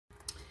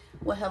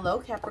Well, hello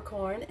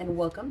Capricorn, and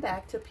welcome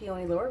back to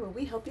PeonyLore, where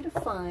we help you to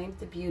find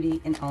the beauty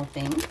in all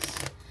things.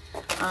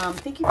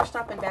 Thank you for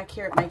stopping back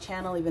here at my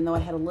channel, even though I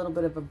had a little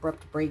bit of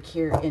abrupt break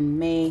here in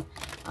May.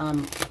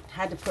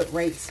 Had to put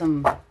right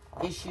some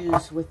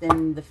issues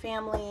within the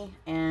family,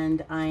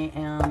 and I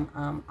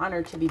am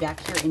honored to be back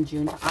here in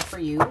June to offer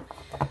you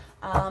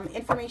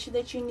information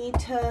that you need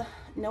to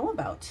know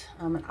about,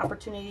 and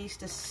opportunities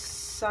to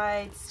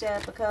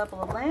sidestep a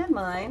couple of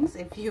landmines,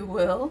 if you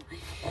will.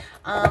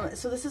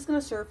 So this is going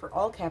to serve for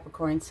all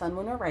Capricorn, Sun,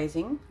 Moon, or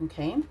Rising,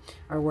 okay,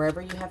 or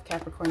wherever you have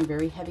Capricorn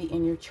very heavy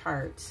in your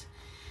charts.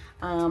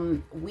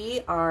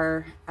 We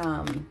are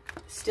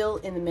still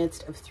in the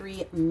midst of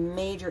three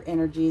major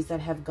energies that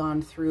have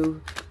gone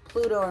through.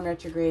 Pluto in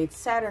retrograde,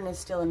 Saturn is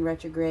still in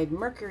retrograde,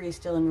 Mercury is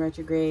still in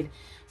retrograde.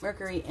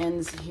 Mercury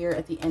ends here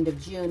at the end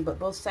of June, but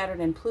both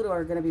Saturn and Pluto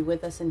are going to be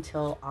with us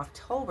until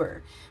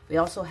October. We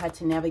also had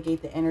to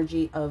navigate the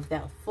energy of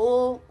that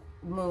full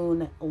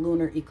moon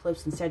lunar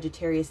eclipse in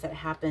Sagittarius that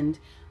happened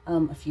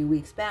a few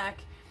weeks back.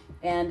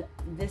 And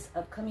this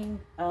upcoming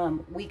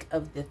week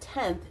of the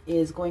 10th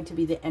is going to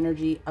be the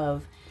energy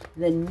of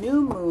the new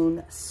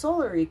moon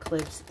solar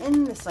eclipse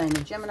in the sign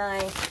of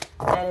Gemini.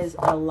 That is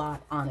a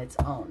lot on its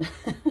own.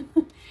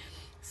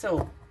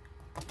 So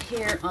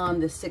here on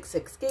the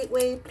 6-6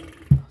 gateway,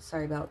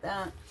 sorry about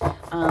that,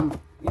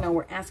 you know,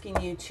 we're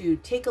asking you to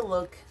take a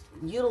look,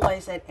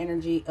 utilize that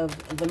energy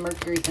of the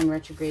Mercury in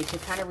retrograde to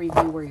kind of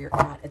review where you're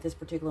at this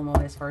particular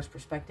moment as far as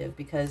perspective,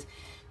 because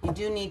you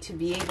do need to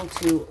be able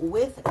to,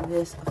 with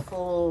this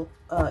full,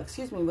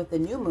 with the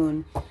new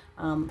moon,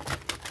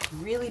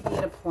 really be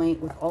at a point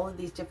with all of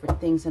these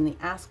different things and the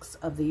asks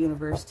of the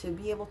universe to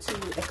be able to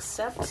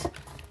accept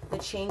the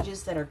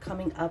changes that are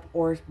coming up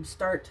or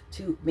start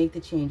to make the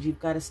change. You've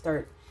got to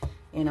start,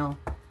 you know,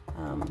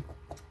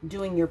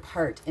 doing your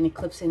part in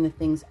eclipsing the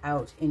things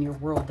out in your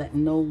world that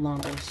no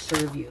longer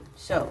serve you.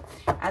 So,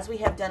 as we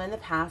have done in the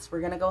past,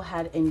 we're going to go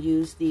ahead and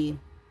use the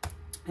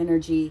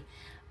energy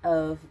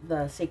of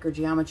the sacred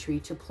geometry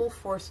to pull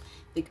forth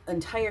the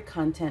entire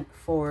content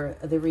for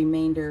the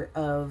remainder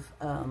of,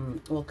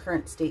 well,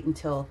 current state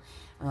until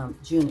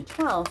June the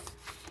 12th.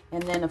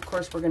 And then, of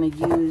course, we're going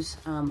to use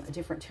a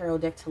different tarot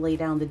deck to lay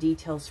down the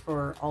details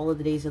for all of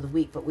the days of the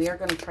week. But we are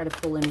going to try to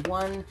pull in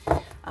one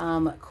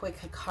quick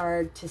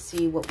card to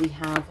see what we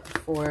have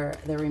for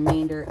the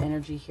remainder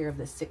energy here of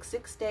the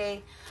 6-6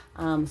 day,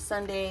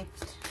 Sunday.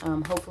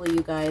 Hopefully,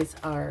 you guys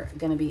are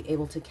going to be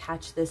able to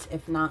catch this.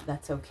 If not,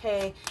 that's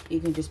okay. You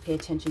can just pay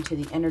attention to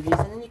the energies,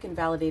 and then you can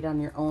validate on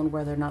your own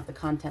whether or not the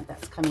content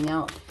that's coming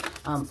out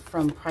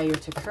from prior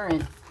to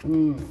current.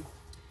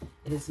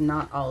 It is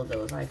not all of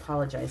those. I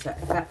apologize.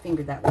 That fat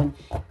fingered that one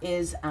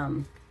is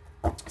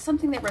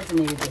something that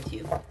resonated with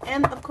you.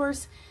 And of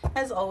course,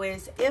 as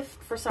always, if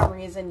for some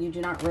reason you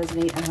do not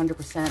resonate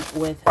 100%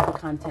 with the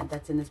content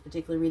that's in this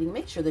particular reading,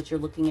 make sure that you're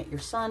looking at your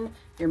sun,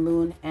 your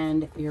moon,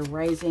 and your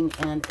rising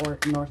and or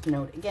north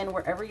node. Again,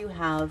 wherever you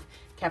have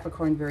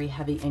Capricorn very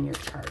heavy in your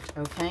chart,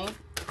 okay?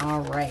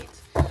 All right.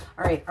 All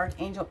right,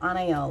 Archangel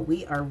Anael,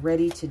 we are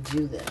ready to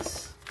do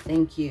this.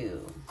 Thank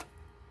you.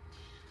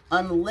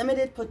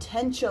 Unlimited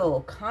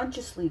potential,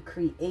 consciously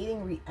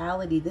creating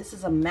reality. This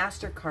is a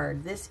master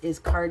card. This is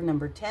card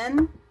number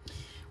 10,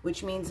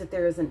 which means that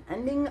there is an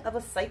ending of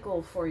a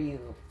cycle for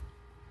you.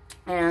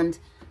 And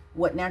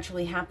what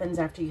naturally happens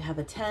after you have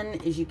a 10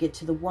 is you get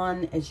to the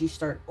 1 as you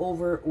start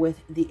over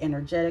with the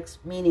energetics,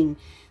 meaning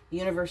the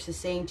universe is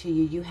saying to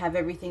you, you have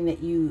everything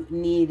that you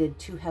needed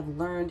to have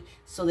learned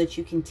so that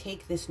you can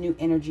take this new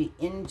energy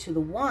into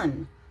the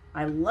 1.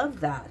 I love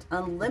that.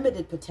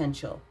 Unlimited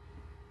potential.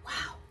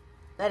 Wow.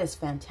 That is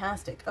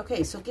fantastic.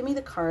 Okay, so give me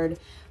the card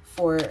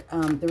for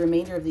the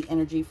remainder of the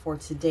energy for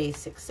today,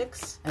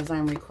 6-6, as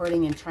I'm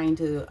recording and trying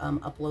to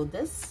upload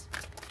this.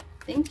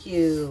 Thank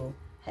you.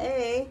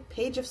 Hey,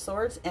 Page of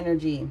Swords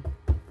energy.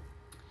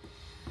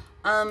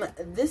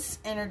 This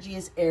energy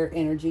is air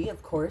energy,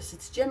 of course.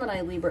 It's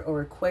Gemini, Libra,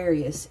 or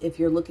Aquarius if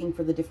you're looking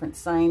for the different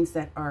signs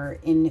that are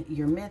in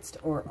your midst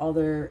or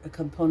other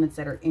components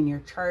that are in your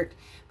chart.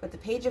 But the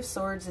Page of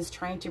Swords is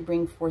trying to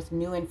bring forth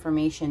new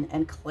information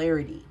and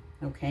clarity.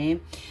 Okay,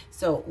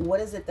 so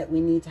what is it that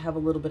we need to have a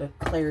little bit of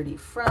clarity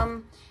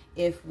from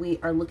if we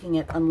are looking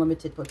at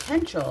unlimited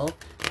potential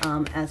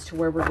as to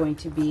where we're going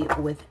to be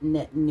with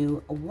net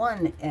new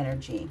 1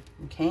 energy?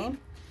 Okay,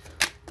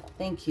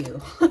 thank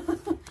you.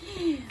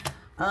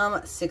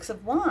 6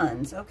 of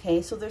Wands.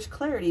 Okay, so there's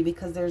clarity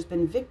because there's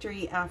been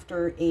victory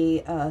after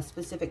a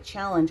specific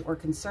challenge or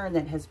concern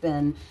that has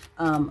been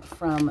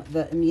from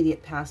the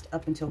immediate past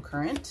up until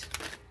current.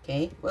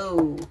 Okay,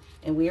 whoa,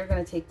 and we are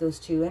going to take those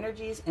 2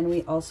 energies, and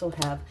we also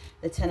have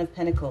the 10 of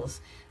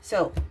Pentacles.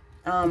 So,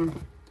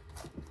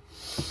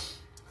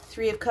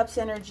 Three of Cups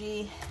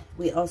energy.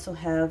 We also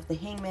have the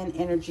Hangman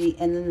energy,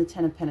 and then the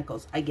Ten of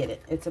Pentacles. I get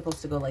it. It's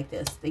supposed to go like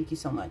this. Thank you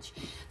so much.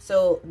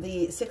 So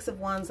the Six of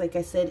Wands, like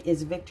I said,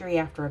 is victory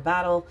after a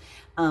battle.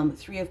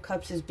 Three of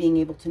Cups is being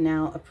able to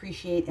now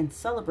appreciate and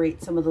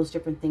celebrate some of those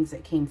different things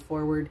that came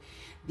forward.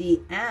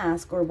 The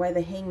ask, or why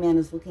the Hangman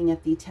is looking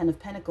at the Ten of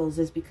Pentacles,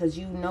 is because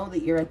you know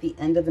that you're at the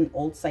end of an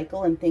old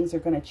cycle and things are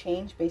going to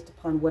change based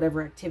upon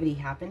whatever activity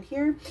happened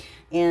here.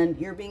 And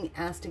you're being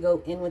asked to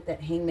go in with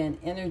that Hangman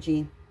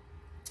energy.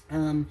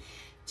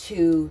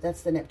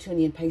 That's the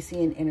Neptunian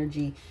Piscean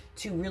energy,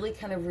 to really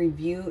kind of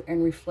review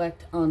and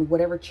reflect on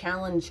whatever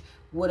challenge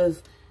would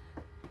have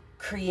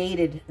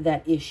created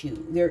that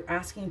issue. They're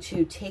asking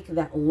to take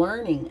that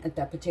learning at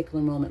that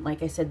particular moment.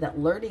 Like I said, that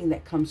learning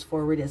that comes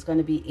forward is going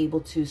to be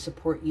able to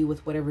support you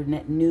with whatever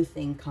new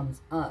thing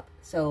comes up.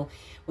 So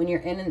when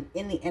you're in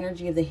the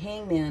energy of the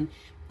Hangman,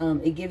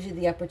 it gives you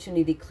the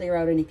opportunity to clear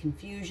out any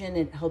confusion.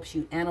 It helps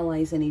you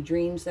analyze any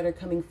dreams that are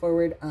coming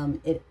forward.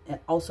 It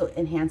also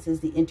enhances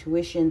the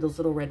intuition, those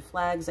little red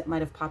flags that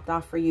might have popped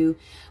off for you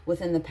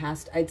within the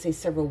past, I'd say,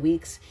 several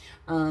weeks.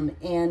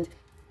 And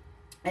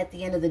at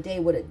the end of the day,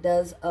 what it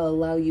does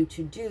allow you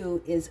to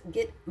do is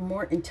get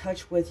more in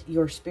touch with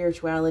your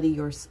spirituality,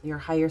 your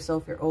higher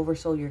self, your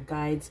oversoul, your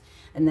guides,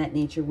 and that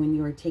nature when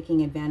you are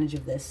taking advantage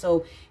of this.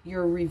 So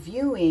you're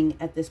reviewing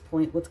at this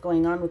point what's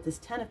going on with this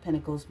Ten of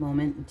Pentacles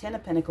moment. And Ten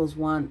of Pentacles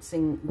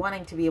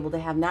wanting to be able to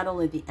have not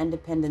only the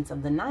independence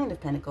of the Nine of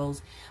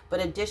Pentacles,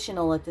 but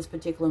additional at this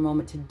particular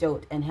moment to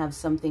dote and have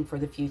something for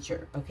the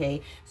future,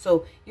 okay?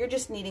 So you're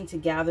just needing to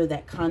gather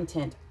that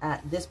content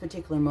at this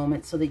particular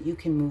moment so that you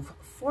can move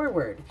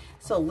forward.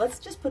 So let's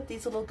just put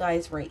these little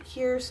guys right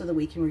here so that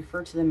we can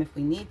refer to them if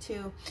we need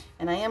to.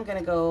 And I am going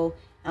to go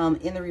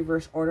in the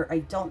reverse order. I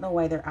don't know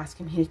why they're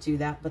asking me to do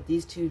that, but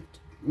these two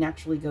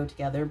naturally go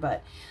together.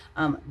 But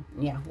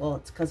yeah, well,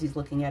 it's because he's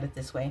looking at it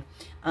this way.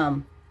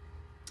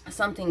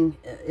 Something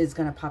is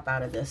going to pop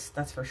out of this,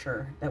 that's for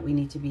sure, that we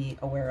need to be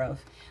aware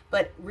of.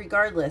 But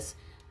regardless,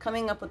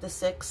 coming up with the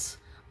 6,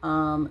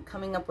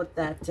 coming up with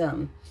that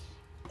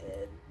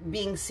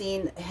being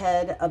seen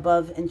head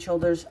above and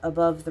shoulders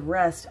above the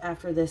rest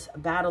after this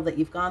battle that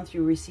you've gone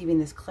through, receiving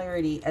this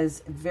clarity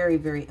as very,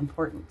 very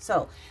important.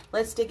 So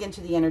let's dig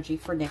into the energy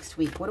for next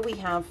week. What do we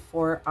have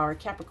for our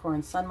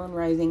Capricorn, Sun, Moon,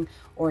 Rising,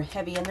 or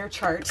heavy in their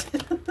chart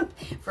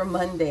for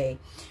Monday?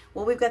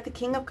 Well, we've got the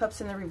King of Cups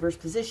in the reverse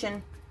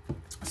position.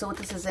 So what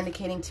this is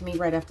indicating to me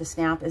right after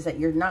snap is that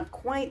you're not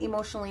quite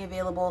emotionally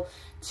available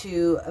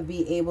to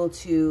be able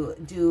to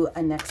do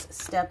a next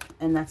step,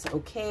 and that's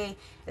okay.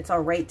 It's all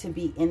right to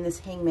be in this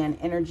Hangman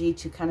energy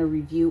to kind of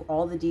review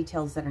all the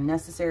details that are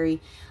necessary.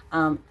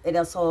 It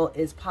also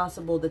is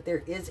possible that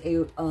there is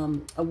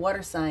a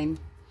water sign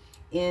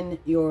in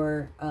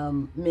your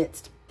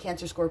midst,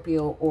 Cancer,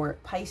 Scorpio, or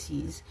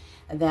Pisces,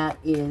 that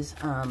is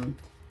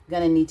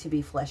going to need to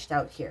be fleshed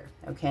out here,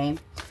 okay?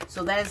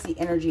 So that is the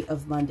energy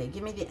of Monday.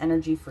 Give me the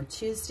energy for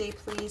Tuesday,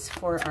 please,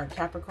 for our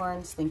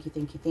Capricorns. Thank you,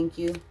 thank you, thank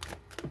you.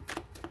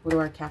 What do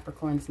our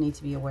Capricorns need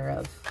to be aware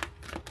of?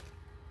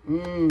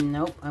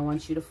 Nope, I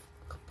want you to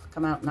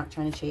come out, not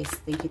trying to chase.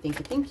 Thank you, thank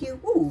you, thank you.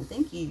 Ooh,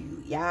 thank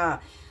you. Yeah,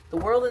 the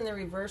World in the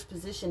reverse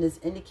position is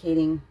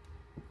indicating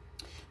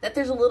that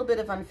there's a little bit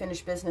of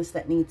unfinished business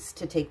that needs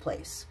to take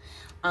place.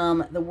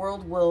 The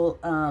World will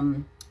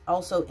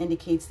also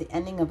indicates the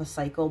ending of a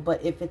cycle,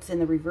 but if it's in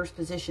the reverse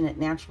position, it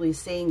naturally is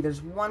saying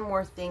there's one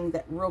more thing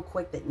that real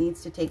quick that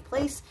needs to take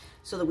place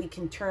so that we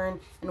can turn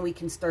and we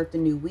can start the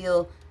new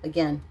wheel.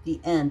 Again,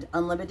 the end,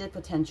 unlimited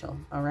potential.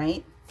 All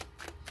right,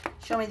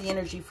 show me the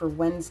energy for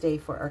Wednesday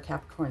for our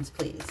Capricorns,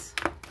 please.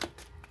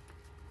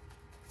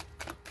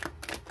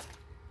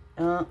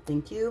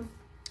 Thank you.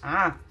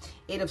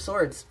 Eight of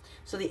Swords.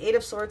 So the Eight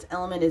of Swords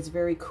element is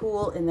very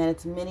cool in that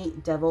it's mini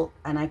devil,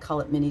 and I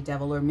call it mini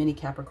devil or mini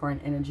Capricorn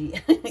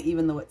energy,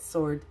 even though it's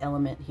sword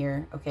element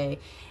here, okay?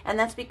 And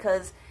that's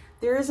because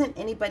there isn't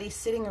anybody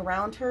sitting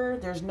around her.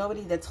 There's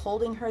nobody that's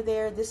holding her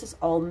there. This is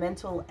all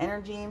mental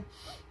energy.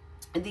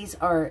 And these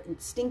are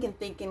stinking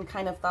thinking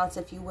kind of thoughts,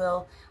 if you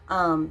will.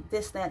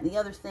 This, that, and the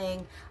other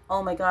thing.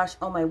 Oh my gosh,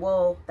 oh my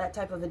whoa, that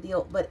type of a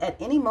deal. But at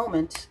any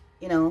moment,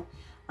 you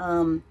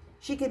know,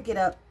 she could get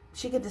up.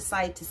 She could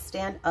decide to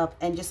stand up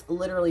and just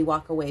literally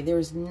walk away. There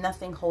is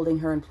nothing holding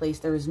her in place.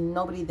 There is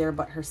nobody there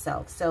but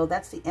herself. So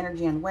that's the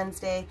energy on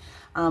Wednesday.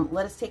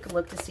 Let us take a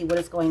look to see what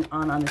is going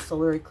on the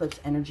solar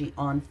eclipse energy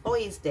on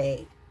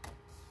Thursday.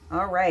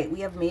 All right, we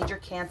have major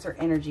Cancer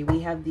energy. We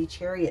have the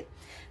Chariot.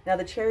 Now,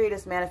 the Chariot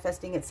is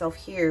manifesting itself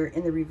here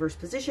in the reverse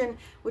position,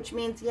 which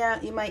means,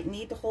 yeah, you might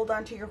need to hold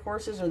on to your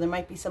horses, or there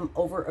might be some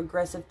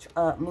over-aggressive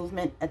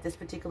movement at this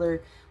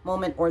particular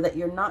moment, or that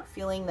you're not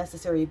feeling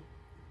necessarily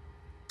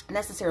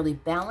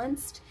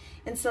balanced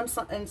in some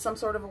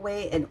sort of a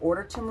way in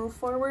order to move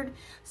forward.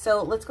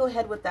 So let's go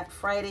ahead with that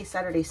Friday,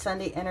 Saturday,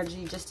 Sunday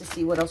energy just to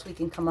see what else we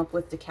can come up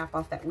with to cap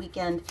off that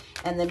weekend,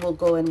 and then we'll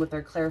go in with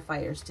our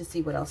clarifiers to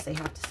see what else they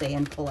have to say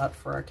and pull out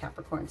for our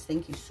Capricorns.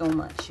 Thank you so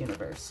much,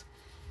 universe.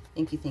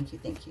 Thank you, thank you,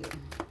 thank you.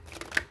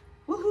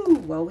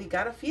 Woohoo! Well, we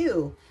got a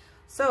few,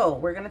 so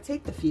we're gonna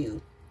take the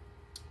few.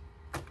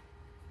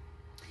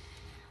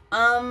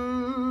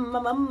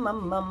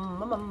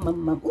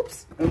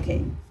 Oops.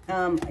 Okay.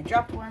 I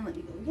dropped one. Let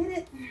me go get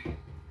it.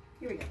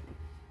 Here we go.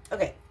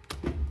 Okay.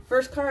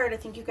 First card, I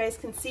think you guys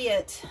can see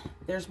it.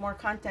 There's more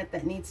content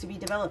that needs to be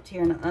developed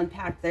here and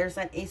unpacked. There's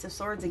that Ace of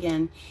Swords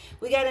again.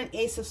 We got an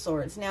Ace of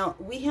Swords. Now,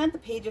 we had the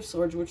Page of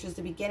Swords, which was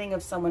the beginning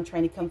of someone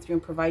trying to come through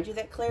and provide you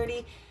that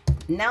clarity.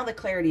 Now the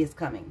clarity is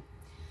coming.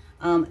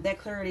 That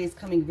clarity is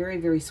coming very,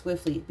 very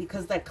swiftly,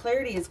 because that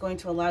clarity is going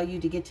to allow you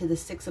to get to the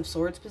Six of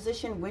Swords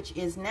position, which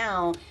is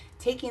now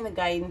taking the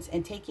guidance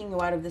and taking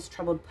you out of this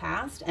troubled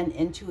past and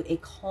into a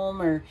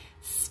calmer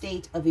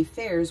state of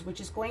affairs, which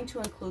is going to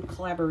include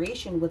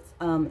collaboration with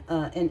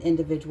an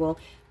individual,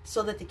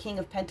 so that the King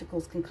of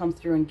Pentacles can come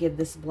through and give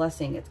this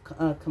blessing. It's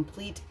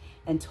complete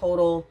and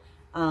total,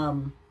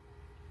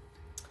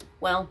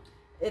 well,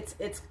 it's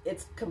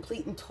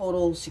complete and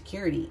total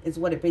security is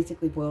what it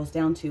basically boils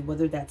down to,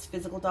 whether that's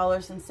physical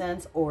dollars and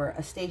cents or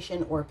a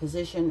station or a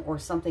position or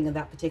something of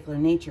that particular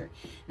nature.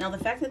 Now, the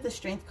fact that the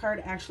Strength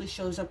card actually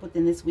shows up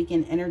within this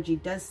weekend energy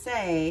does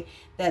say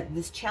that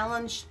this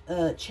challenged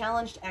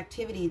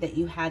activity that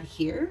you had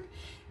here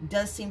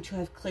does seem to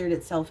have cleared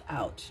itself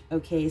out.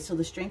 Okay, so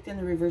the Strength in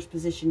the reverse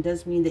position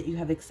does mean that you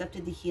have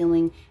accepted the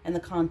healing and the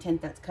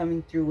content that's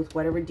coming through with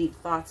whatever deep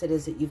thoughts it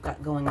is that you've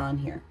got going on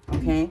here.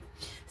 Okay,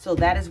 so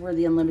that is where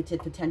the unlimited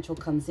potential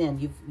comes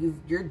in.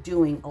 You're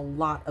doing a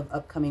lot of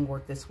upcoming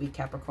work this week,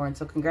 Capricorn,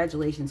 so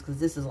congratulations, because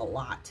this is a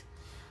lot.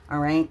 All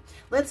right,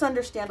 let's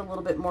understand a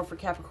little bit more for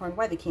Capricorn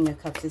why the King of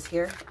Cups is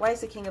here. Why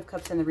is the King of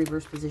Cups in the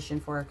reverse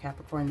position for our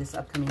Capricorn this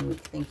upcoming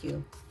week? Thank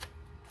you.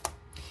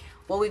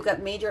 Well, we've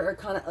got major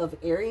arcana of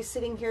Aries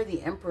sitting here,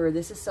 the Emperor.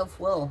 This is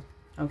self-will,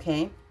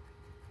 okay?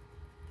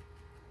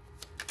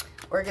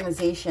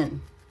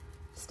 Organization.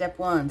 Step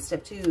 1,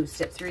 step 2,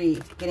 step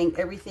 3. Getting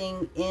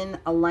everything in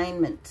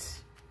alignment.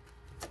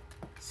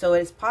 So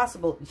it is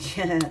possible,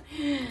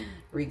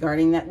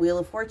 regarding that Wheel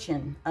of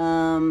Fortune.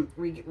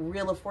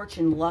 Wheel of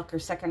Fortune, luck, or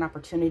second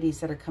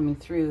opportunities that are coming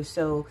through.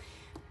 So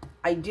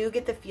I do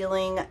get the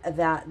feeling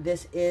that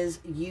this is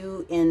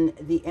you in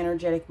the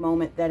energetic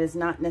moment that is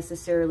not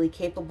necessarily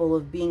capable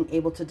of being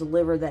able to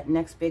deliver that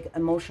next big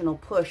emotional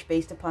push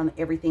based upon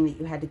everything that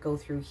you had to go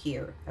through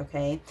here,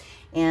 okay?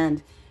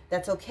 And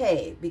that's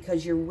okay,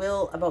 because your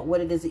will about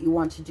what it is that you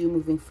want to do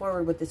moving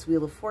forward with this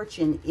Wheel of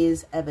Fortune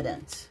is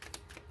evident,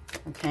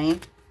 okay?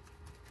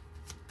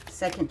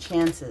 Second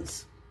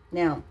chances.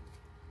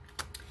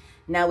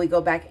 Now we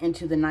go back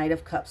into the Knight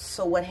of Cups.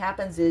 So what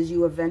happens is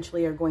you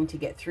eventually are going to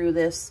get through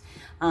this.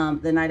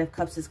 The Knight of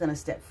Cups is going to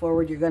step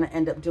forward. You're going to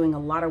end up doing a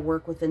lot of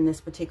work within this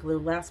particular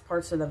last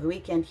parts of the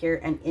weekend here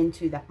and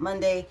into that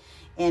Monday.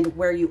 And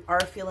where you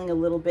are feeling a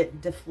little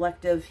bit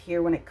deflective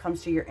here when it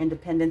comes to your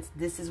independence,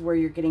 this is where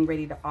you're getting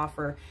ready to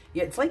offer.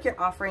 It's like you're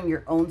offering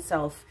your own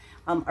self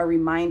a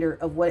reminder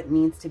of what it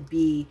means to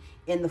be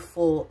in the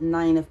full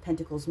Nine of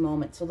Pentacles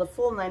moment. So the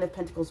full Nine of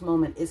Pentacles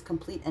moment is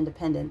complete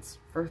independence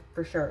for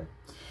sure.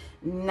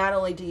 Not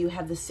only do you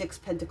have the 6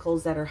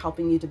 pentacles that are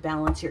helping you to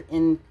balance your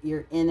in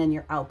and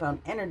your outbound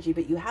energy,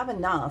 but you have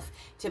enough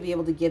to be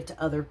able to give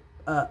to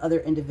other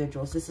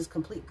individuals. This is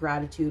complete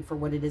gratitude for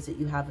what it is that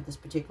you have at this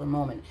particular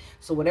moment.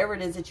 So whatever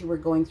it is that you were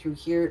going through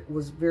here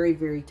was very,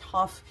 very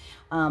tough,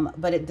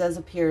 but it does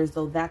appear as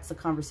though that's the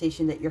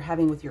conversation that you're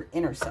having with your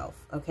inner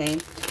self, okay?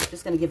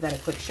 Just going to give that a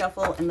quick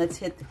shuffle, and let's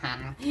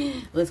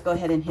go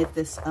ahead and hit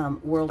this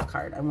World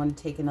card. I want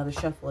to take another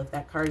shuffle. If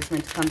that card is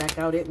meant to come back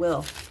out, it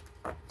will.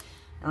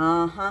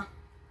 We're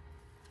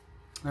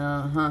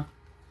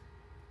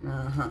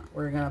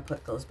going to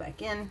put those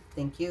back in.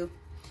 Thank you.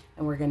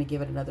 And we're going to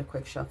give it another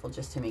quick shuffle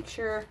just to make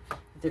sure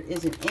that there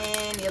isn't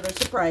any other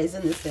surprise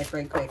in this deck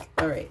right quick.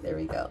 All right, there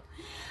we go.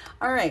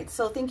 All right,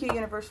 so thank you,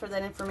 universe, for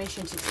that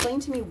information. To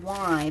explain to me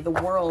why the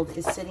World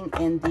is sitting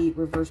in the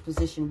reverse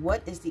position.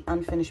 What is the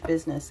unfinished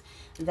business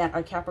that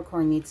our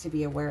Capricorn needs to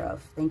be aware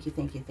of? Thank you,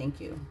 thank you,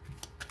 thank you.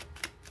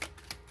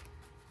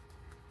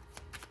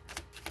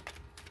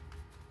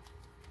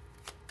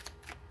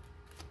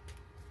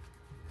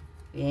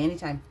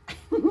 Anytime.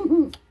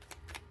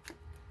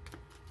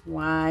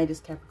 Why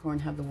does Capricorn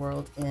have the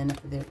World in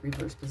the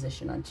reverse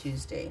position on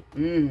Tuesday?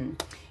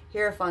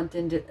 Hierophant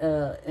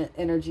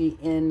energy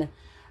in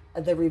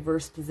the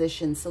reverse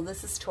position. So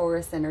this is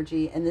Taurus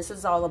energy, and this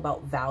is all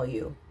about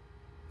value.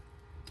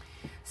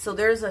 So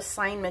there's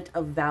assignment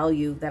of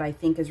value that I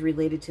think is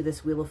related to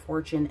this Wheel of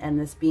Fortune and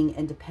this being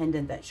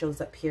independent that shows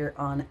up here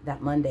on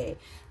that Monday.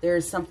 There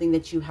is something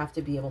that you have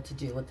to be able to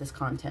do with this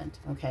content,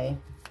 okay?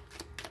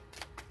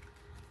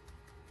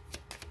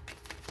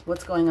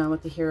 What's going on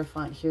with the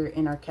Hierophant here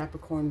in our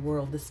Capricorn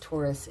World, this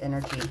Taurus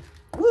energy?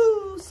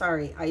 Woo!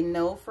 Sorry. I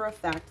know for a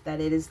fact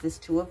that it is this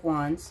Two of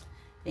Wands.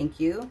 Thank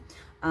you.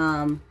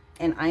 And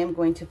I am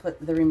going to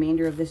put the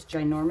remainder of this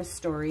ginormous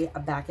story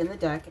back in the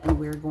deck, and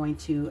we're going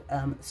to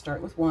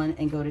start with 1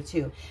 and go to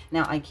 2.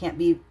 Now,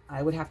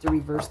 I would have to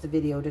reverse the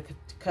video to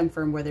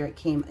confirm whether it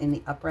came in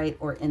the upright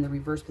or in the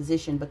reverse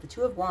position, but the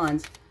Two of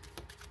Wands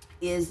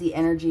is the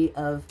energy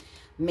of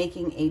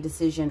making a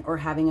decision or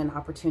having an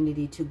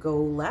opportunity to go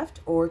left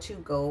or to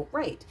go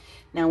right.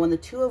 Now, when the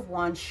Two of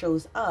Wands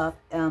shows up,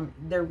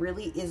 there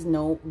really is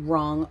no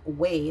wrong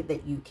way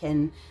that you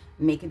can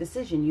make a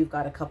decision. You've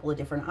got a couple of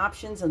different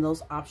options, and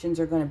those options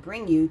are going to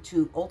bring you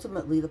to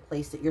ultimately the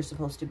place that you're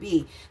supposed to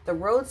be. The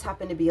roads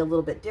happen to be a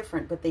little bit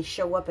different, but they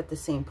show up at the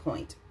same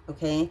point.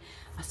 Okay,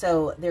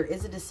 so there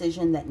is a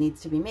decision that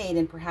needs to be made,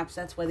 and perhaps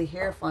that's why the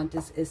Hierophant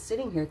is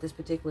sitting here at this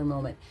particular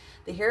moment.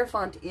 The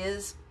Hierophant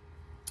is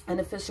an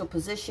official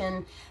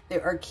position.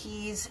 There are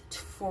keys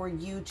for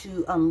you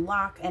to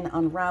unlock and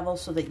unravel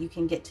so that you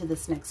can get to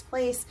this next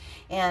place.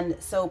 And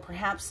so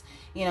perhaps,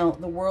 you know,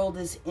 the world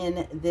is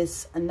in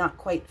this not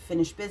quite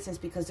finished business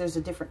because there's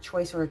a different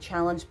choice or a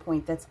challenge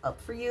point that's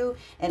up for you,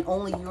 and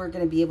only you are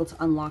going to be able to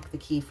unlock the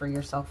key for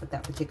yourself at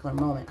that particular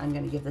moment. I'm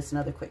going to give this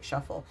another quick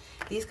shuffle.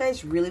 These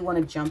guys really want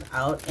to jump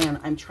out,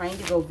 and I'm trying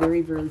to go very,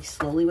 very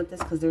slowly with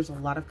this because there's a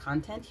lot of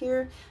content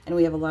here and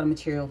we have a lot of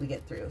material to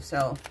get through.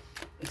 So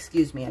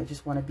excuse me, I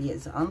just want to be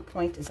as on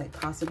point as I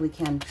possibly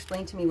can.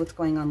 Explain to me what's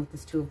going on with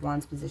this Two of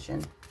Wands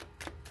position.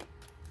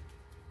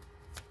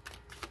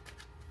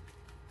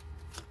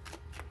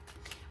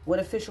 What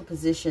official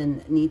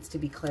position needs to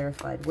be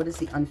clarified? What is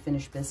the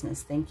unfinished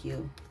business? Thank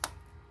you.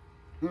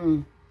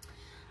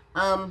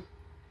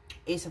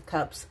 Ace of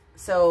Cups.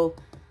 So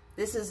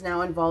this is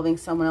now involving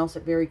someone else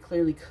that very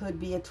clearly could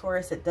be a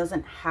Taurus. It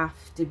doesn't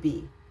have to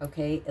be.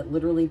 Okay, it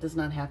literally does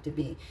not have to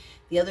be.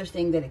 The other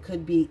thing that it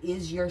could be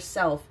is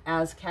yourself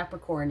as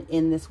Capricorn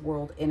in this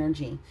world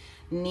energy,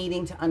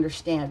 needing to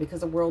understand,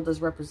 because the world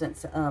does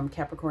represent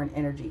Capricorn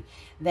energy,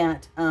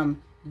 that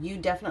you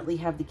definitely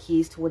have the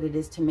keys to what it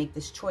is to make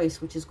this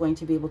choice, which is going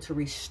to be able to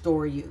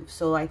restore you.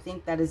 So I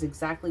think that is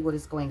exactly what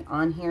is going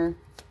on here.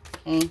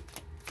 Okay.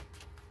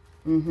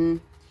 And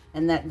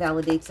that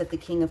validates that the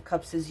King of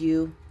Cups is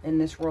you in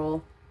this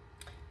role.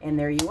 And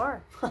there you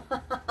are.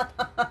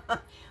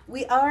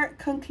 We are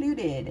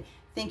concluded.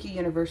 Thank you,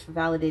 universe, for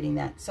validating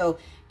that. So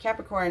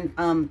Capricorn,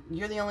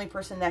 you're the only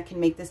person that can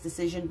make this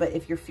decision, but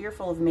if you're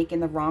fearful of making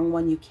the wrong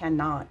one, you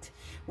cannot.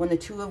 When the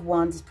Two of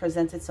Wands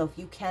presents itself,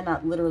 you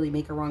cannot literally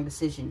make a wrong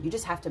decision. You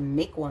just have to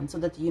make one so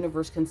that the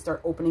universe can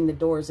start opening the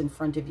doors in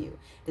front of you.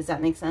 Does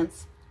that make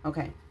sense?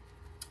 Okay.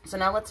 So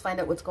now let's find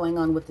out what's going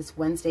on with this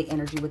Wednesday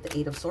energy with the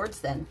Eight of Swords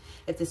then.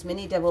 If this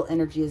mini devil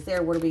energy is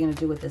there, what are we going to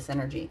do with this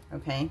energy?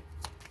 Okay.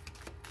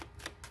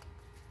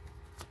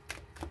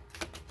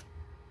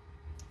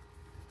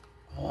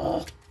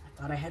 Oh,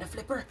 I thought I had a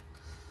flipper.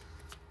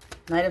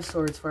 Knight of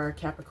Swords for our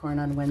Capricorn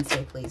on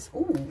Wednesday, please.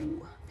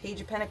 Ooh,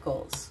 Page of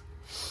Pentacles.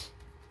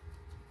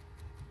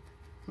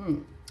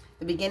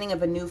 The beginning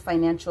of a new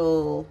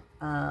financial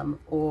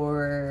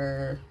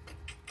or...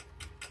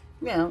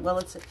 yeah, well,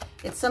 it's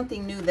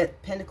something new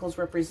that Pentacles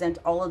represent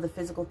all of the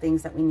physical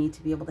things that we need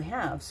to be able to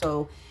have.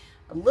 So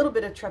a little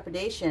bit of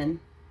trepidation.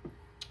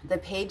 The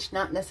page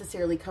not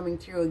necessarily coming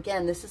through.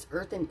 Again, this is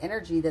earth and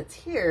energy that's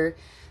here.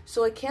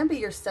 So it can be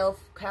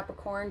yourself,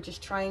 Capricorn,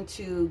 just trying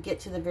to get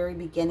to the very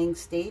beginning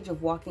stage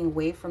of walking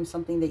away from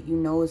something that you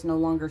know is no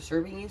longer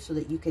serving you so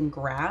that you can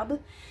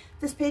grab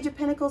this Page of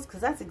Pentacles,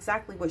 because that's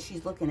exactly what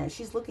she's looking at.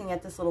 She's looking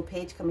at this little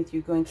page coming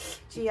through going,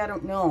 gee, I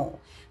don't know.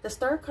 The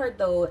Star card,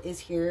 though,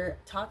 is here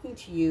talking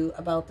to you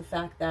about the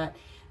fact that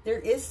there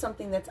is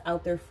something that's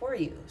out there for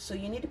you. So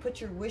you need to put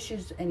your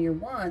wishes and your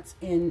wants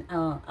in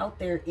out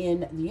there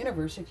in the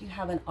universe if you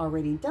haven't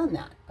already done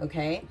that,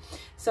 okay?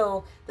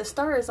 So the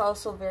Star is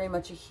also very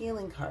much a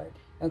healing card,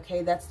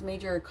 okay? That's the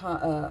major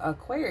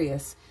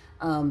Aquarius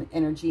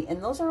energy,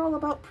 and those are all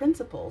about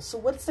principles. So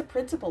what's the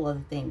principle of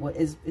the thing? What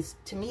is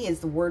to me is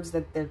the words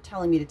that they're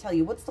telling me to tell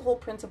you. What's the whole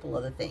principle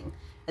of the thing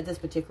at this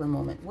particular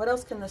moment? What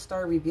else can the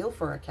Star reveal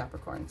for our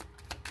Capricorn?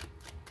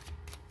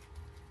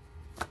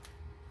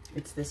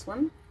 It's this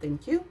one.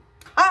 Thank you.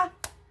 Ha!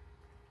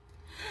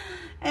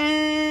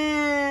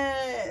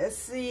 And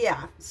so,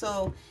 yeah.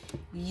 So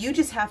you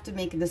just have to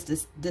make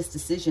this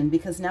decision,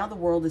 because now the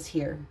world is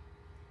here.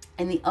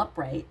 And the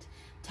upright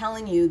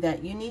telling you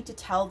that you need to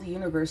tell the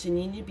universe and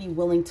you need to be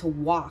willing to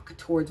walk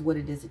towards what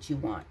it is that you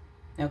want.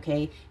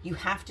 Okay? You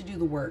have to do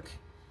the work.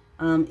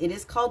 It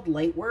is called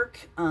light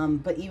work,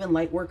 but even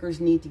light workers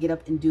need to get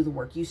up and do the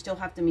work. You still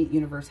have to meet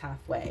universe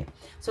halfway.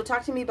 So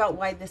talk to me about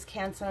why this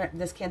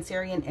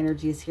Cancerian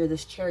energy is here,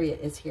 this Chariot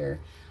is here.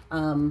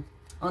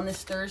 On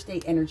this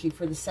Thursday energy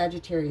for the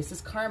Sagittarius,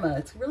 this Karma,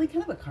 it's really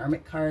kind of a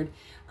karmic card.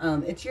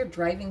 It's your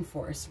driving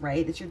force,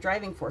 right? It's your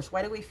driving force.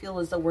 Why do we feel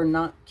as though we're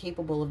not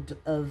capable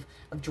of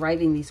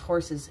driving these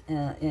horses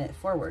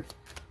forward?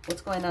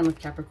 What's going on with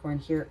Capricorn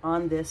here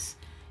on this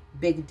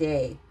big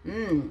day?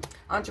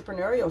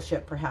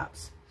 Entrepreneurship,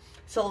 perhaps.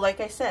 So like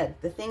I said,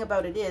 the thing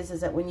about it is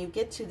that when you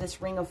get to this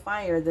ring of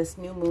fire, this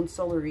new moon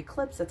solar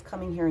eclipse that's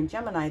coming here in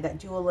Gemini, that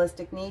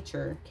dualistic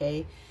nature,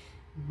 okay,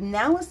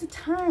 now is the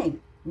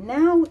time.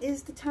 Now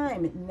is the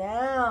time.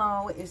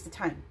 Now is the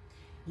time.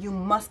 You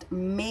must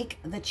make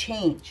the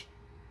change,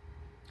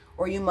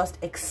 or you must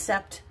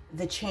accept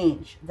the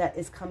change that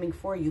is coming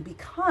for you,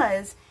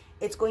 because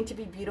it's going to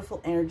be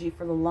beautiful energy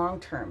for the long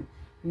term.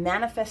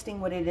 manifesting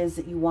what it is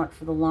that you want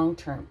for the long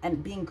term,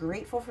 and being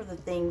grateful for the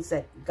things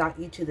that got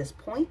you to this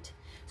point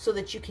so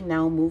that you can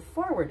now move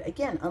forward.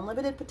 Again,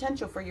 unlimited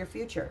potential for your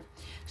future.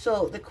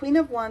 So the Queen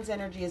of Wands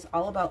energy is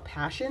all about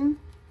passion.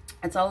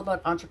 It's all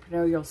about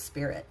entrepreneurial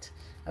spirit.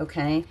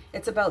 Okay,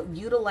 it's about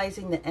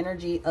utilizing the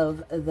energy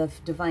of the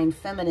divine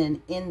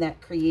feminine in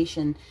that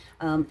creation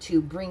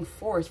to bring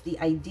forth the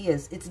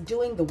ideas. It's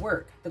doing the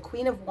work. The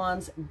Queen of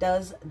Wands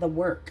does the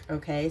work.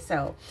 Okay,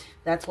 so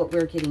that's what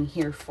we're getting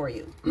here for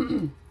you.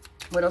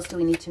 What else do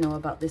we need to know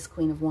about this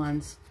Queen of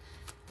Wands?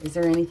 Is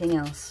there anything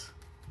else?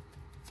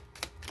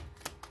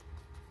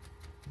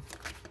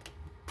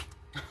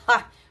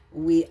 Ha!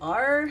 We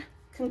are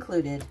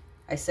concluded.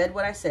 I said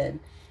what I said.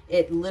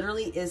 It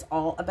literally is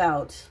all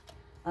about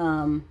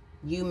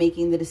you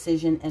making the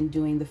decision and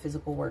doing the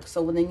physical work.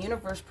 So when the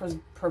universe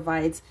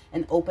provides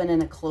an open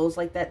and a close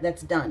like that,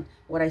 that's done.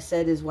 What I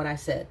said is what I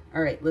said.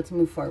 All right, let's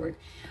move forward.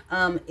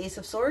 Ace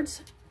of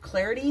Swords,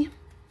 clarity,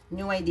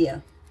 new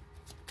idea.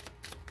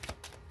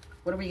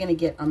 What are we going to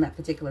get on that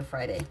particular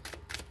Friday?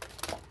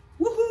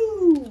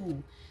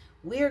 Woohoo!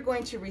 We are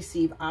going to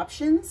receive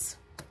options,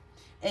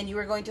 and you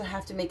are going to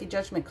have to make a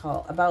judgment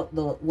call about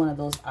one of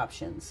those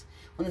options.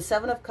 When the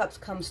Seven of Cups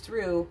comes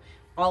through,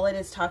 all it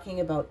is talking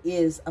about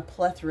is a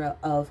plethora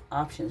of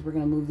options. We're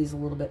going to move these a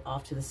little bit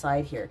off to the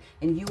side here.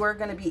 And you are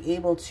going to be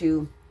able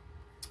to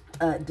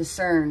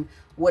discern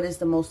what is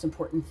the most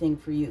important thing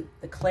for you.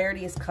 The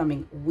clarity is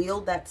coming.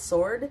 Wield that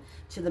sword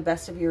to the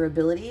best of your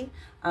ability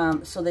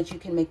so that you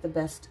can make the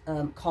best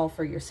call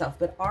for yourself.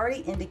 But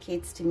already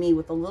indicates to me,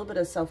 with a little bit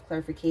of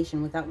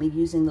self-clarification without me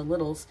using the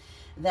littles,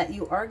 that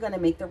you are going to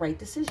make the right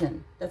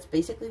decision. That's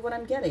basically what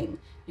I'm getting.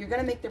 You're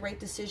going to make the right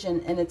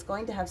decision, and it's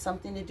going to have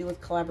something to do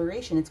with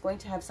collaboration. It's going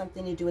to have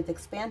something to do with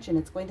expansion.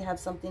 It's going to have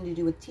something to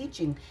do with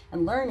teaching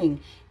and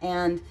learning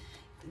and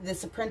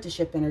this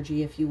apprenticeship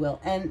energy, if you will.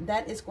 And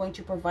that is going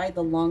to provide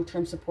the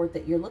long-term support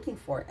that you're looking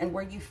for. And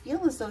where you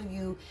feel as though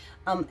you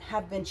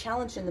have been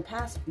challenged in the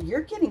past,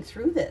 you're getting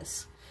through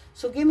this.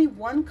 So give me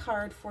one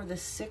card for the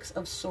Six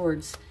of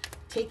Swords,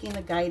 taking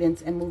the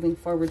guidance and moving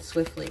forward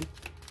swiftly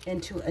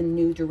into a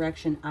new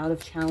direction out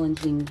of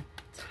challenging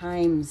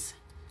times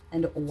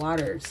and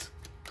waters.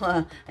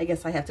 I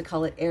guess I have to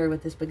call it air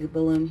with this big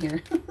balloon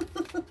here.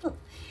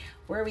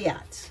 Where are we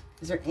at?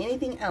 Is there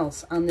anything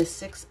else on this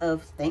Six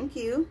of... Thank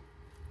you.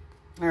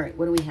 All right,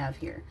 what do we have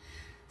here?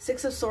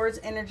 Six of Swords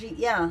energy.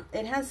 Yeah,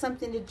 it has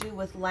something to do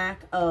with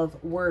lack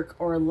of work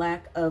or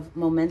lack of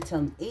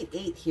momentum.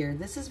 8-8 here.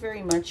 This is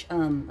very much,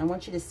 I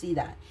want you to see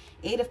that.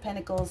 8 of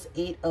Pentacles,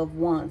 8 of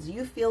Wands.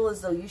 You feel as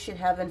though you should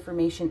have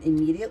information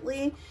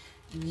immediately.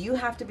 You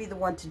have to be the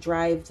one to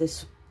drive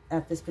this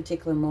at this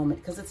particular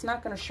moment, because it's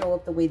not going to show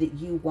up the way that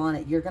you want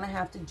it. You're going to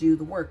have to do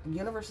the work. The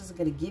universe isn't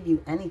going to give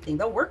you anything.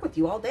 They'll work with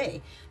you all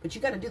day, but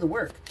you got to do the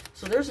work.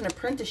 So there's an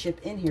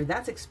apprenticeship in here.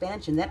 That's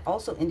expansion. That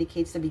also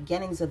indicates the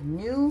beginnings of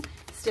new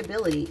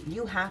stability.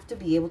 You have to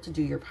be able to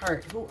do your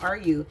part. Who are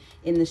you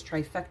in this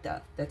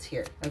trifecta that's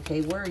here?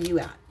 Okay, where are you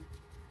at?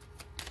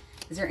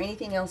 Is there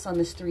anything else on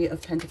this Three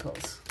of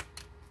Pentacles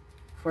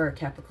for our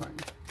Capricorn?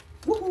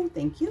 Woohoo,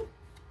 thank you.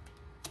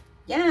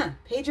 Yeah,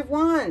 Page of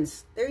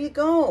Wands. There you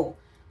go.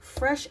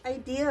 Fresh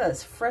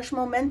ideas, fresh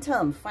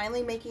momentum,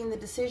 finally making the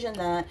decision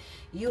that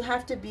you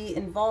have to be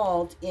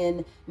involved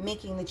in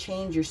making the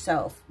change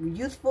yourself.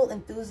 Youthful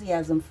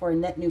enthusiasm for a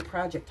net new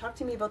project. Talk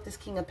to me about this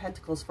King of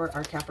Pentacles for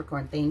our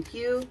Capricorn. Thank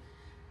you.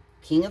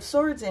 King of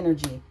Swords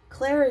energy,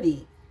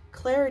 clarity,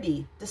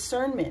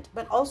 discernment,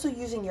 but also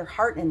using your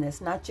heart in this,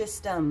 not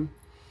just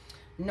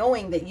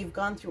knowing that you've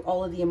gone through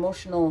all of the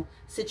emotional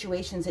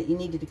situations that you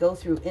needed to go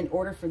through in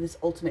order for this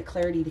ultimate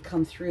clarity to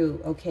come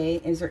through, okay?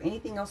 Is there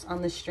anything else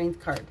on this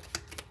Strength card?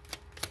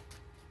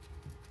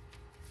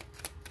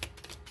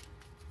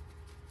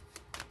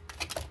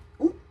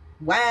 Ooh,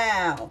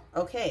 wow.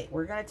 Okay,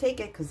 we're going to take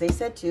it because they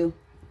said to.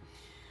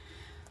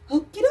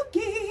 Okie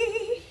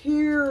dokie.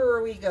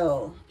 Here we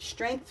go.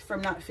 Strength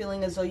from not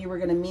feeling as though you were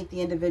going to meet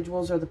the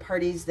individuals or the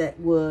parties that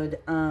would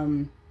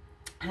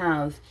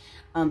have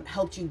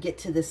helped you get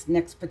to this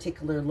next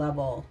particular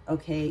level,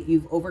 okay?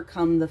 You've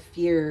overcome the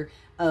fear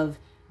of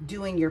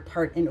doing your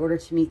part in order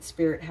to meet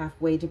spirit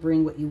halfway to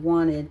bring what you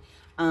wanted,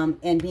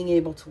 and being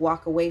able to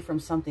walk away from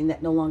something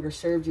that no longer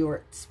served you,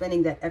 or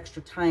spending that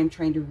extra time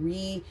trying to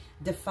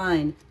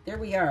redefine. There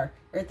we are.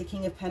 We're at the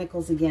King of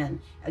Pentacles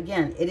again.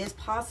 Again, it is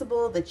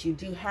possible that you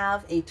do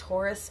have a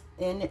Taurus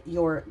in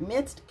your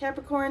midst,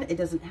 Capricorn. It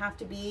doesn't have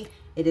to be.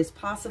 It is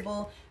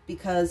possible,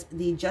 because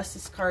the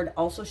Justice card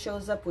also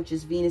shows up, which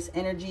is Venus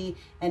energy,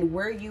 and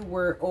where you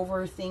were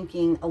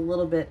overthinking a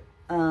little bit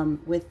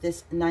with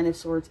this Nine of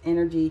Swords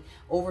energy,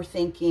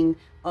 overthinking,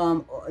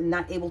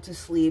 not able to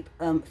sleep,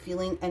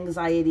 feeling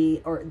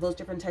anxiety, or those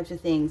different types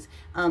of things.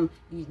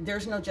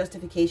 There's no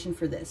justification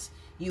for this.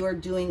 You are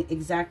doing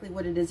exactly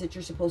what it is that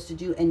you're supposed to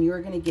do, and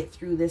you're going to get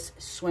through this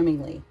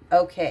swimmingly.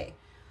 Okay.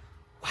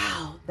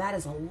 Wow, that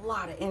is a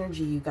lot of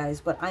energy, you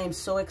guys, but I am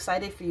so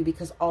excited for you,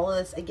 because all of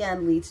this,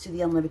 again, leads to the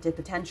unlimited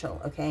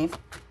potential, okay?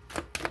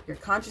 You're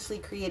consciously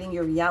creating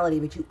your reality,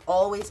 but you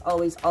always,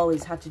 always,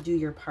 always have to do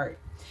your part.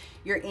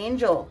 Your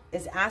angel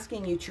is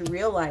asking you to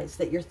realize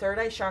that your third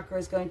eye chakra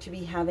is going to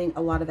be having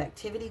a lot of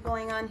activity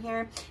going on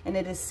here, and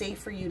it is safe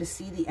for you to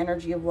see the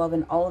energy of love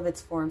in all of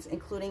its forms,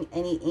 including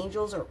any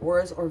angels or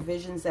auras or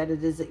visions that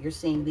it is that you're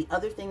seeing. The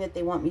other thing that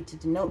they want me to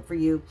denote for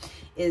you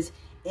is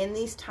in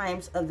these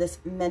times of this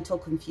mental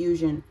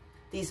confusion,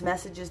 these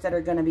messages that are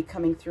going to be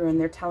coming through, and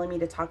they're telling me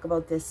to talk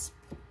about this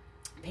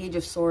Page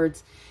of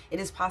Swords. It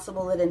is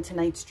possible that in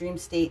tonight's dream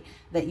state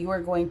that you are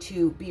going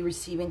to be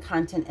receiving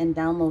content and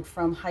download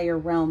from higher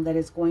realm that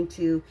is going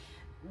to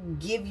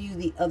give you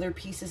the other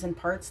pieces and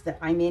parts that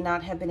I may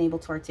not have been able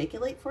to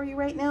articulate for you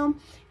right now.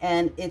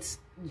 And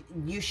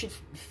you should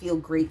feel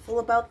grateful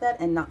about that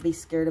and not be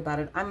scared about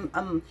it.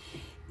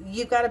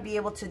 You got to be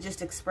able to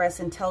just express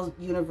and tell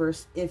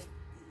universe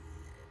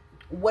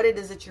what it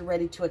is that you're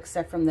ready to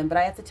accept from them. But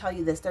I have to tell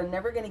you this, they're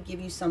never going to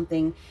give you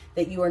something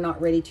that you are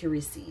not ready to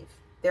receive.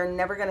 They're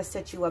never going to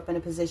set you up in a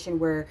position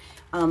where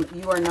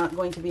you are not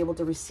going to be able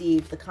to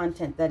receive the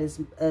content that is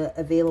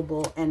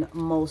available and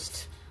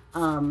most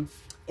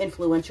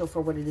influential for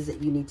what it is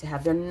that you need to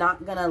have. They're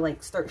not going to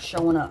like start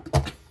showing up.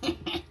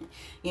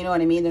 You know what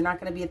I mean? They're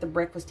not going to be at the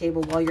breakfast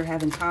table while you're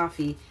having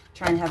coffee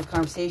trying to have a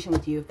conversation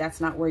with you if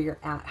that's not where you're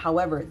at.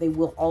 However, they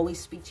will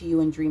always speak to you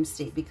in dream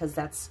state because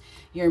that's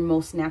your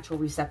most natural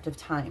receptive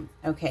time.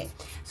 Okay,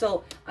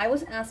 so I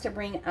was asked to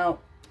bring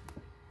out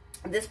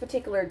this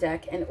particular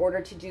deck in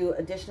order to do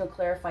additional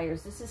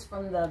clarifiers. This is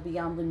from the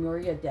Beyond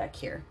Lemuria deck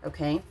here,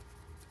 okay?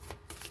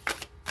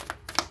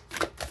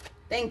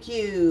 Thank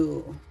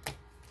you.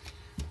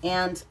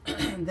 And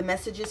the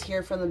messages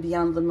here from the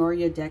Beyond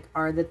Lemuria deck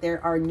are that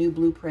there are new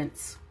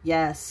blueprints.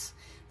 Yes,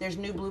 there's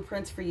new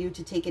blueprints for you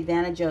to take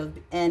advantage of,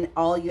 and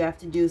all you have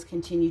to do is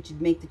continue to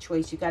make the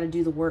choice. You got to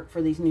do the work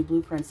for these new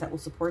blueprints that will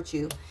support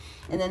you.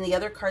 And then the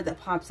other card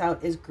that pops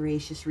out is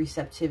gracious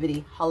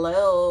receptivity.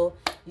 Hello,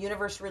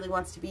 universe really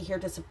wants to be here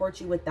to support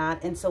you with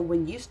that. And so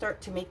when you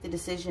start to make the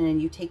decision and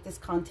you take this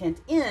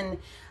content in,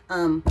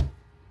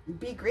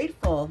 be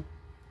grateful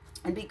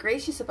and be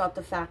gracious about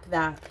the fact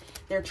that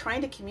they're trying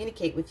to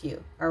communicate with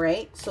you, all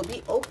right? So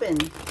be open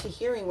to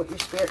hearing what your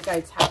spirit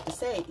guides have to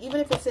say,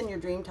 even if it's in your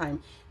dream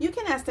time. You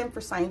can ask them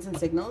for signs and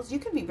signals. You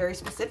can be very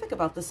specific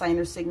about the sign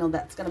or signal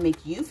that's going to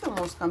make you feel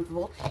most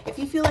comfortable. If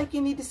you feel like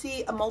you need to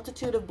see a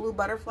multitude of blue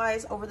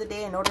butterflies over the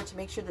day in order to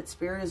make sure that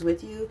spirit is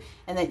with you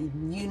and that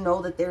you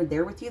know that they're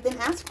there with you, then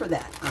ask for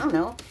that. I don't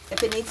know.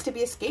 If it needs to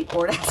be a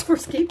skateboard, ask for a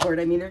skateboard.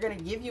 I mean, they're going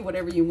to give you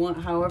whatever you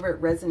want, however it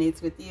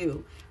resonates with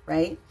you,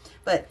 right?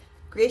 But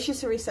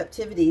gracious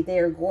receptivity, they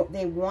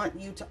want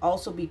you to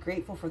also be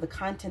grateful for the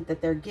content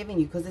that they're giving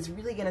you, because it's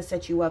really going to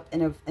set you up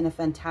in a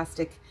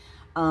fantastic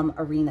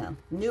arena.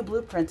 New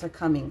blueprints are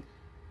coming.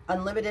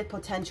 Unlimited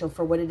potential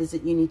for what it is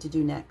that you need to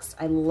do next.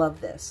 I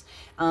love this.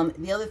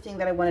 The other thing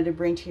that I wanted to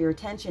bring to your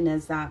attention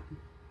is that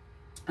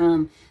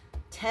 10,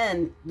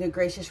 the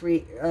gracious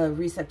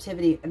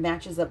receptivity,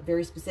 matches up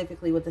very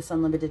specifically with this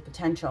unlimited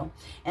potential.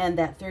 And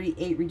that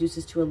 38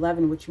 reduces to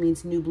 11, which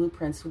means new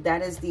blueprints.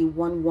 That is the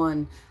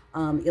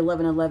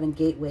 1111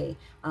 gateway,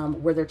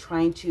 where they're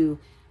trying to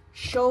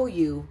show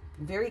you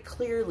very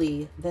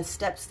clearly the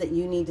steps that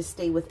you need to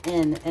stay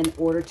within in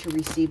order to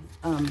receive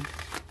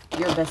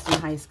your best and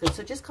highest good.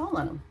 So just call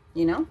on them,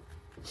 you know?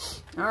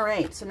 All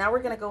right, so now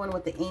we're going to go in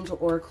with the Angel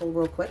Oracle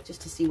real quick just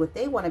to see what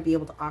they want to be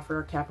able to offer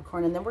our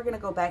Capricorn. And then we're going to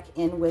go back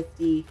in with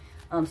the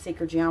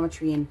Sacred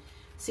Geometry and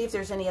see if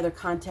there's any other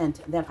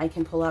content that I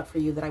can pull out for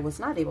you that I was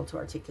not able to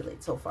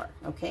articulate so far.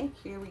 Okay,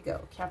 here we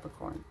go.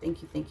 Capricorn,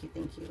 thank you, thank you,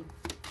 thank you.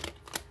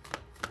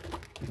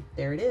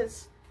 There it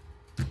is.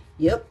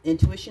 Yep,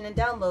 intuition and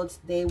downloads.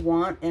 They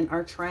want and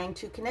are trying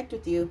to connect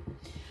with you.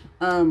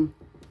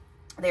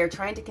 They are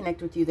trying to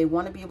connect with you. They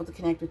want to be able to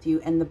connect with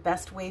you. And the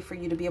best way for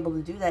you to be able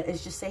to do that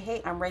is just say,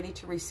 hey, I'm ready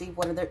to receive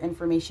whatever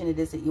information it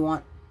is that you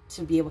want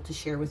to be able to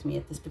share with me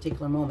at this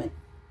particular moment.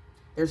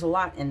 There's a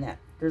lot in that.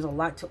 There's a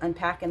lot to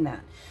unpack in that.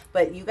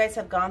 But you guys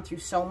have gone through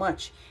so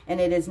much, and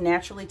it is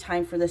naturally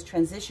time for this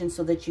transition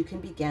so that you can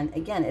begin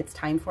again. It's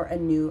time for a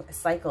new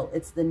cycle.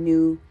 It's the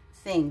new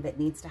thing that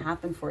needs to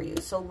happen for you.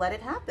 So let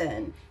it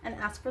happen and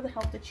ask for the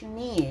help that you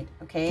need.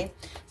 Okay,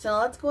 so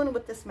let's go in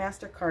with this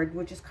master card,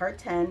 which is card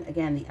 10.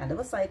 Again, the end of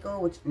a cycle,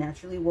 which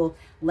naturally will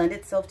lend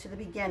itself to the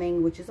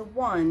beginning, which is a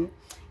 1.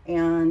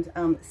 And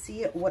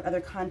see what other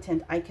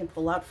content I can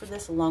pull out for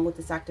this along with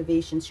this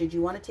activation. Should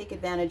you want to take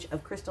advantage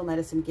of crystal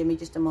medicine, give me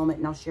just a moment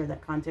and I'll share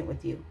that content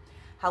with you.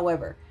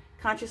 However,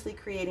 consciously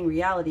creating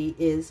reality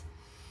is,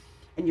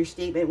 and your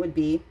statement would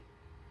be,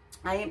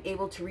 I am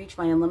able to reach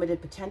my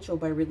unlimited potential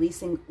by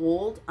releasing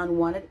old,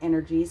 unwanted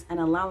energies and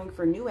allowing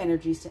for new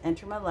energies to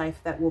enter my life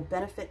that will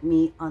benefit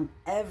me on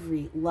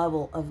every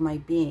level of my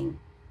being,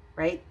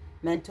 right?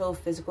 Mental,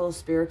 physical,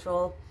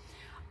 spiritual.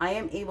 I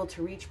am able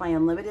to reach my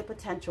unlimited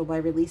potential by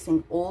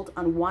releasing old,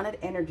 unwanted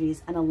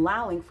energies and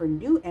allowing for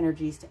new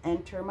energies to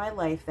enter my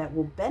life that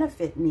will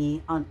benefit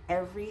me on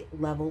every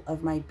level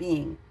of my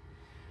being.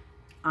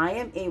 I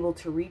am able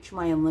to reach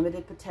my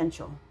unlimited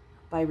potential.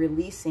 by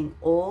releasing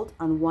old,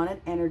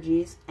 unwanted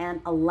energies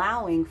and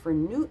allowing for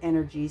new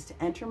energies to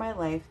enter my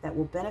life that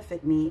will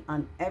benefit me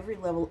on every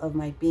level of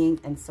my being,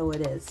 and so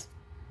it is.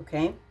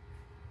 Okay?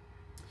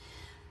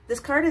 This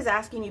card is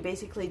asking you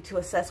basically to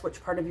assess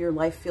which part of your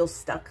life feels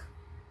stuck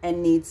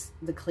and needs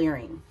the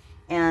clearing.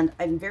 And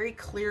I'm very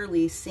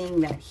clearly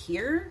seeing that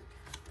here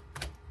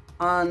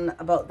on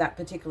about that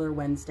particular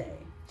Wednesday.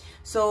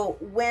 So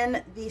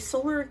when the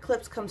solar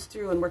eclipse comes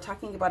through and we're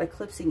talking about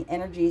eclipsing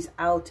energies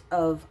out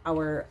of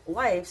our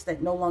lives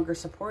that no longer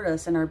support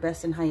us in our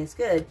best and highest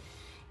good,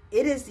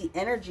 it is the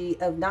energy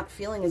of not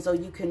feeling as though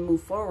you can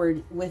move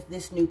forward with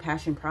this new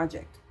passion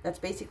project. That's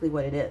basically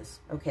what it is,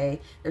 okay?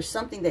 There's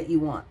something that you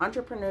want.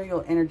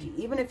 Entrepreneurial energy.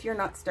 Even if you're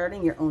not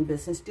starting your own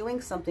business,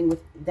 doing something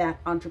with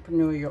that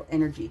entrepreneurial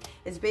energy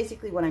is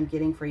basically what I'm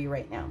getting for you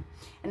right now.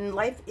 And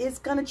life is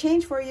going to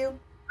change for you.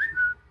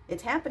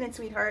 It's happening,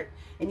 sweetheart.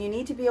 And you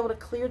need to be able to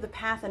clear the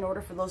path in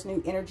order for those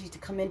new energies to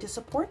come in to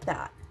support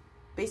that.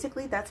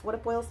 Basically, that's what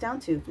it boils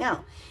down to.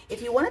 Now,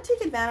 if you want to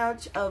take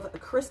advantage of a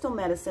crystal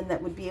medicine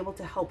that would be able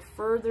to help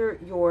further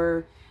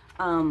your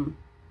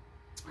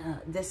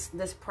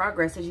this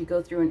progress as you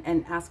go through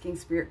and asking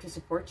spirit to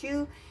support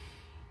you,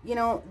 you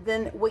know,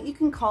 then what you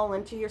can call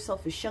into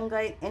yourself is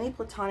shungite, any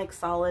platonic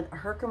solid, a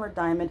Herkimer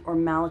diamond, or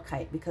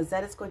malachite, because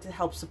that is going to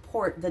help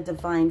support the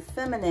divine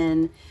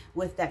feminine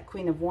with that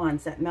Queen of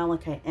Wands, that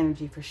malachite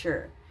energy for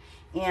sure.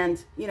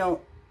 And, you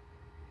know,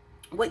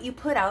 what you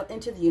put out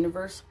into the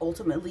universe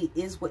ultimately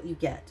is what you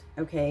get,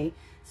 okay?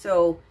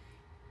 So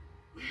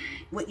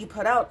what you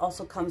put out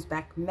also comes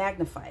back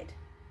magnified,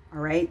 all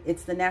right?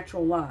 It's the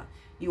natural law.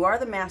 You are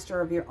the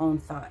master of your own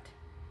thought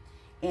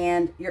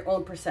and your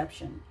own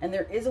perception. And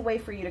there is a way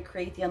for you to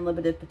create the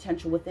unlimited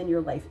potential within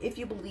your life. If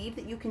you believe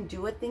that you can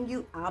do it, then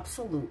you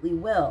absolutely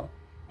will.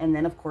 And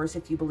then, of course,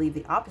 if you believe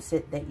the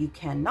opposite, that you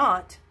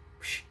cannot,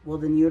 well,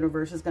 then the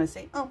universe is going to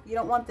say, oh, you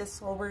don't want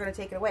this, well, we're going to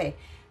take it away.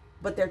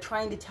 But they're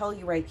trying to tell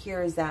you right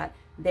here is that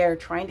they're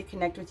trying to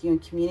connect with you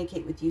and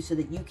communicate with you so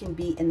that you can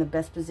be in the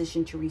best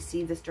position to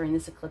receive this during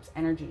this eclipse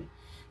energy.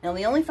 Now,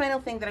 the only final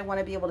thing that I want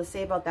to be able to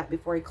say about that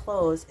before I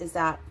close is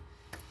that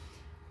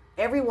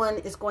everyone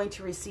is going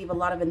to receive a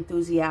lot of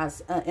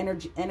enthusiasm,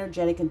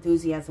 energetic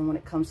enthusiasm when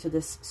it comes to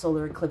this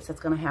solar eclipse that's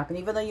going to happen.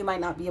 Even though you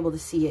might not be able to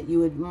see it,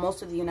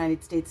 most of the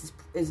United States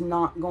is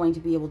not going to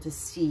be able to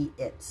see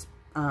it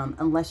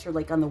unless you're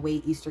like on the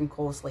way eastern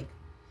coast, like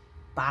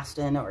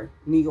Boston or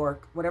New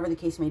York, whatever the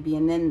case may be.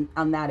 And then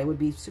on that, it would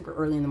be super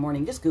early in the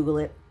morning. Just Google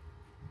it.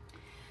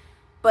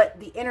 But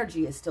the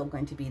energy is still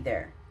going to be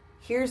there.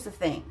 Here's the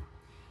thing.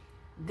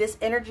 This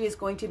energy is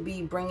going to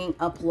be bringing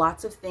up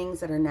lots of things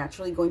that are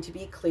naturally going to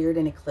be cleared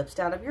and eclipsed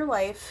out of your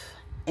life.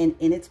 And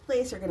in its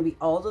place are going to be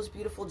all those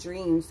beautiful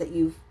dreams that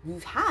you've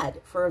had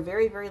for a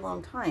very, very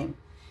long time.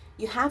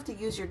 You have to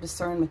use your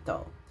discernment,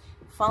 though.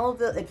 Follow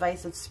the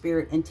advice of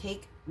spirit and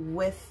take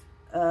with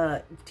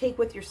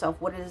yourself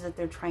what it is that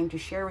they're trying to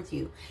share with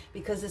you,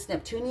 because this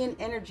Neptunian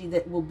energy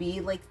that will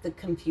be like the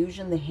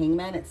confusion, the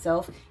hangman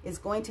itself, is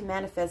going to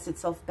manifest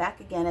itself back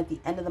again at the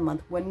end of the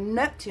month when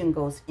Neptune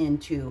goes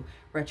into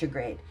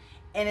retrograde,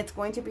 and it's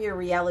going to be a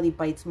reality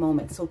bites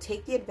moment. So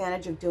take the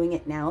advantage of doing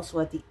it now, so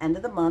at the end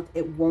of the month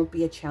it won't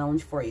be a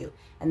challenge for you.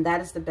 And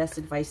that is the best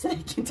advice that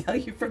I can tell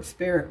you from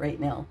spirit right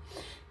now.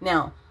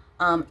 Now,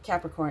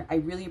 Capricorn, I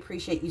really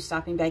appreciate you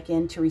stopping back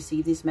in to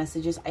receive these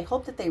messages. I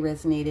hope that they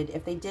resonated.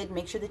 If they did,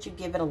 make sure that you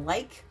give it a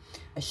like,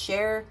 a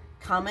share,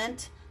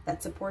 comment.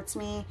 That supports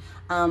me.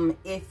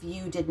 If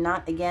you did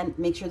not, again,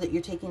 make sure that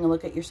you're taking a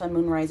look at your sun,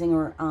 moon, rising,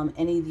 or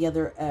any of the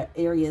other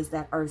areas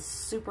that are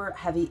super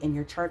heavy in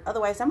your chart.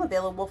 Otherwise, I'm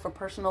available for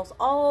personals.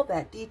 All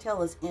that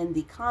detail is in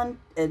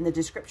the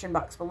description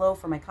box below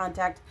for my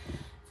contact.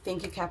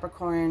 Thank you,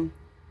 Capricorn.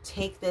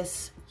 Take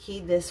this,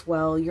 heed this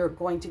well. You're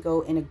going to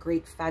go in a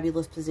great,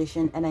 fabulous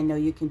position, and I know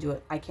you can do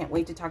it. I can't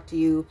wait to talk to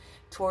you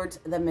towards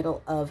the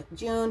middle of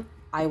June.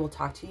 I will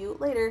talk to you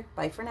later.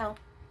 Bye for now.